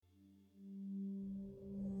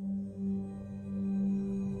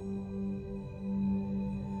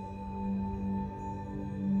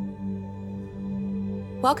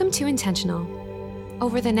Welcome to Intentional.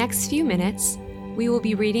 Over the next few minutes, we will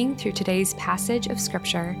be reading through today's passage of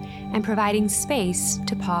Scripture and providing space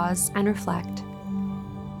to pause and reflect.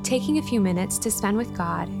 Taking a few minutes to spend with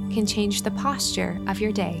God can change the posture of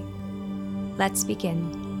your day. Let's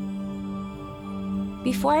begin.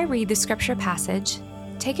 Before I read the Scripture passage,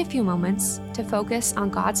 take a few moments to focus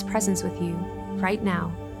on God's presence with you right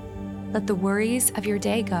now. Let the worries of your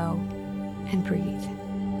day go and breathe.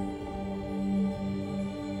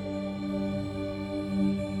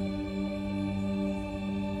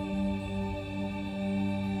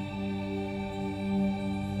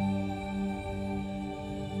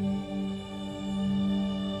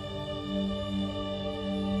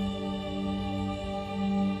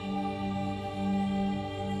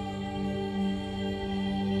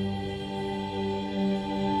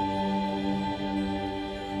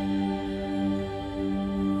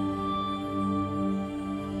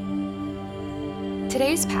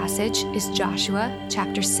 Today's passage is Joshua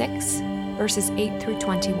chapter 6, verses 8 through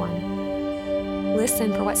 21.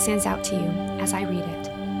 Listen for what stands out to you as I read it.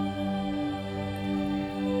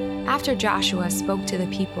 After Joshua spoke to the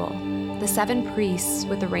people, the 7 priests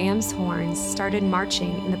with the ram's horns started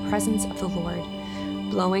marching in the presence of the Lord,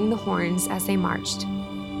 blowing the horns as they marched,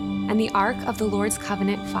 and the ark of the Lord's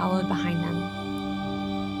covenant followed behind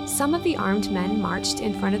them. Some of the armed men marched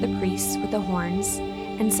in front of the priests with the horns,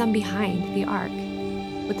 and some behind the ark,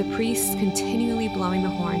 with the priests continually blowing the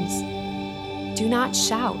horns. "Do not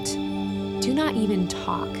shout. Do not even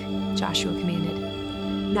talk," Joshua commanded.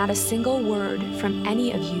 "Not a single word from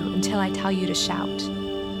any of you until I tell you to shout.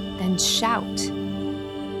 Then shout."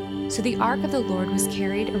 So the ark of the Lord was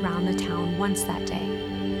carried around the town once that day,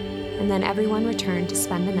 and then everyone returned to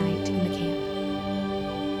spend the night in the camp.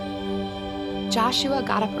 Joshua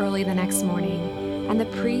got up early the next morning, and the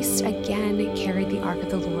priests again carried the ark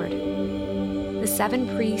of the Lord. The 7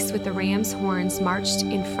 priests with the ram's horns marched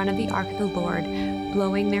in front of the ark of the Lord,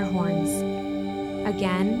 blowing their horns.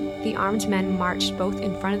 Again, the armed men marched both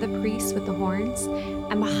in front of the priests with the horns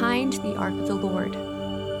and behind the ark of the Lord.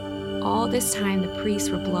 All this time, the priests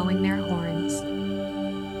were blowing their horns.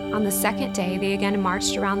 On the second day, they again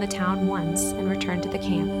marched around the town once and returned to the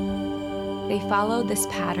camp. They followed this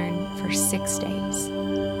pattern for 6 days.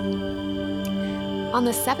 On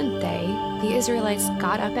the 7th day, the Israelites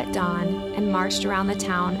got up at dawn and marched around the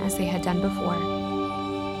town as they had done before.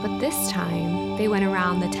 But this time, they went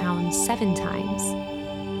around the town 7 times.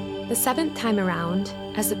 The 7th time around,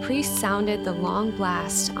 as the priests sounded the long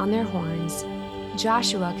blast on their horns,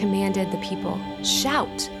 Joshua commanded the people,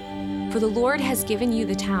 "Shout, for the Lord has given you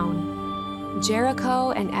the town.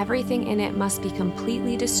 Jericho and everything in it must be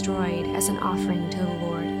completely destroyed as an offering to the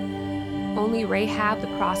Lord. Only Rahab the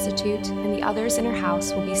prostitute and the others in her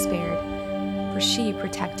house will be spared, for she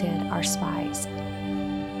protected our spies.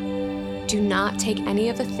 Do not take any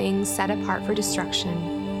of the things set apart for destruction,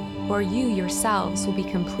 or you yourselves will be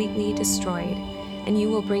completely destroyed, and you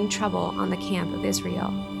will bring trouble on the camp of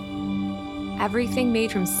Israel. Everything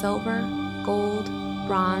made from silver, gold,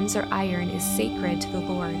 bronze, or iron is sacred to the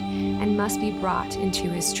Lord and must be brought into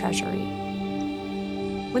his treasury."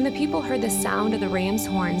 When the people heard the sound of the ram's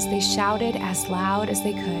horns, they shouted as loud as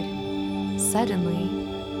they could. Suddenly,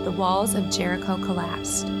 the walls of Jericho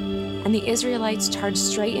collapsed, and the Israelites charged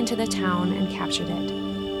straight into the town and captured it.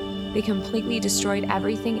 They completely destroyed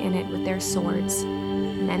everything in it with their swords,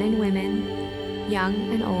 men and women, young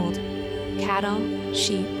and old, cattle,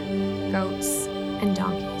 sheep, goats, and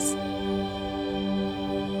donkeys.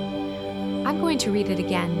 I'm going to read it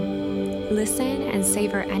again. Listen and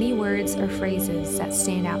savor any words or phrases that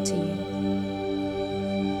stand out to you.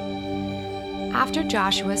 After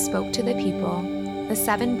Joshua spoke to the people, the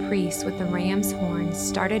 7 priests with the ram's horns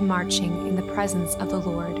started marching in the presence of the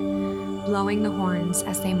Lord, blowing the horns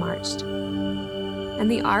as they marched. And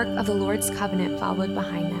the ark of the Lord's covenant followed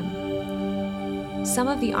behind them. Some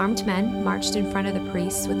of the armed men marched in front of the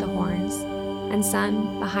priests with the horns, and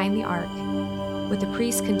some behind the ark, with the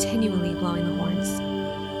priests continually blowing the horns.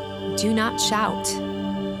 "Do not shout.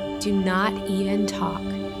 Do not even talk,"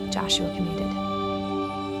 Joshua commanded.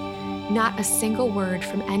 "Not a single word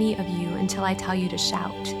from any of you until I tell you to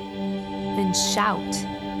shout. Then shout."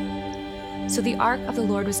 So the ark of the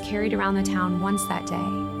Lord was carried around the town once that day,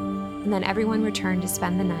 and then everyone returned to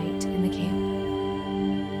spend the night in the camp.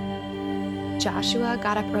 Joshua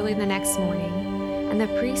got up early the next morning, and the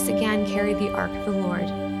priests again carried the ark of the Lord.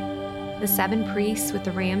 The 7 priests with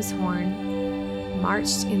the ram's horn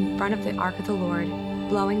marched in front of the ark of the Lord,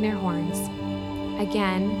 blowing their horns.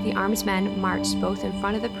 Again, the armed men marched both in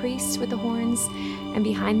front of the priests with the horns and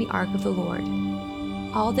behind the ark of the Lord.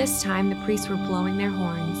 All this time, the priests were blowing their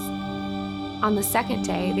horns. On the second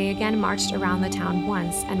day, they again marched around the town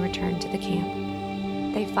once and returned to the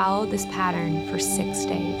camp. They followed this pattern for 6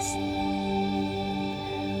 days.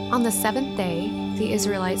 On the seventh day, the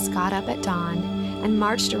Israelites got up at dawn and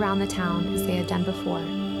marched around the town as they had done before.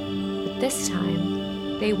 But this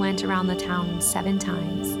time, they went around the town 7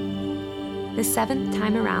 times. The 7th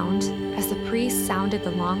time around, as the priests sounded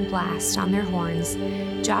the long blast on their horns,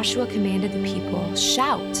 Joshua commanded the people,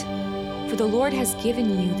 "Shout, for the Lord has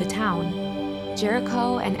given you the town.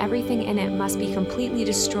 Jericho and everything in it must be completely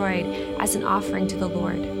destroyed as an offering to the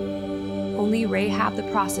Lord. Only Rahab the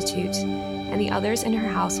prostitute and the others in her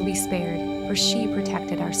house will be spared, for she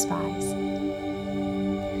protected our spies.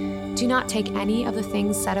 Do not take any of the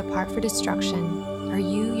things set apart for destruction, or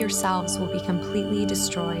you yourselves will be completely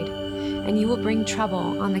destroyed, and you will bring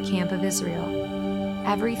trouble on the camp of Israel.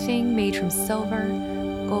 Everything made from silver,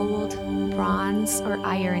 gold, bronze, or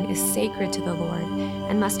iron is sacred to the Lord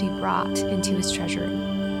and must be brought into his treasury."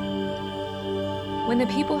 When the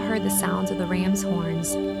people heard the sounds of the ram's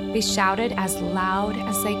horns, they shouted as loud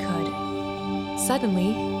as they could.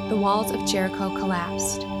 Suddenly, the walls of Jericho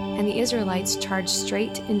collapsed, and the Israelites charged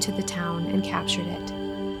straight into the town and captured it.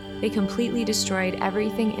 They completely destroyed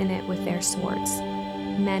everything in it with their swords: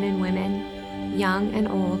 men and women, young and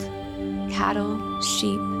old, cattle,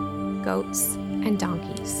 sheep, goats, and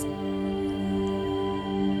donkeys.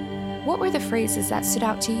 What were the phrases that stood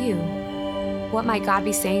out to you? What might God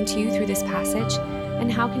be saying to you through this passage,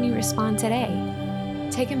 and how can you respond today?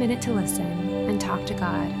 Take a minute to listen and talk to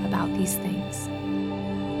God about these things.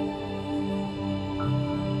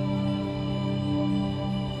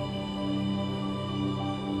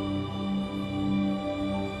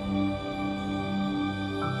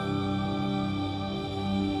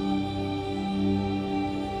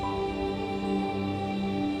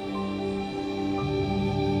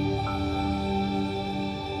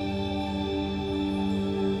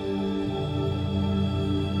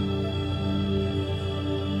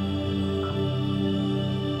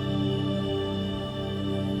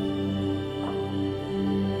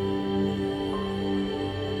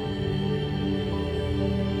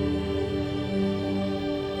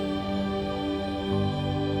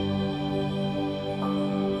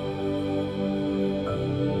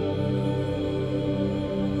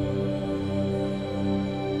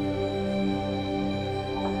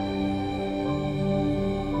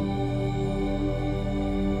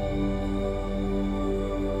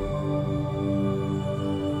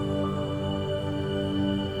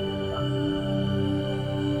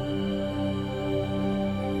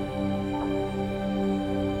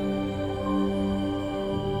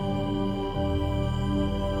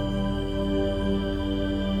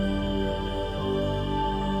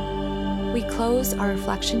 We close our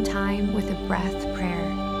reflection time with a breath prayer.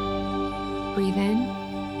 Breathe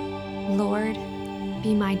in, "Lord,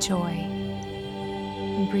 be my joy."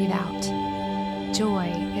 And breathe out, "Joy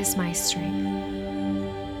is my strength."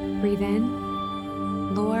 Breathe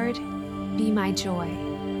in, "Lord, be my joy."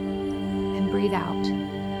 And breathe out,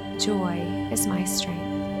 "Joy is my strength."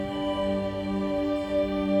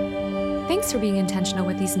 Thanks for being intentional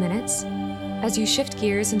with these minutes. As you shift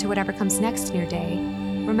gears into whatever comes next in your day,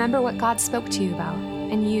 remember what God spoke to you about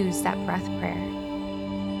and use that breath prayer.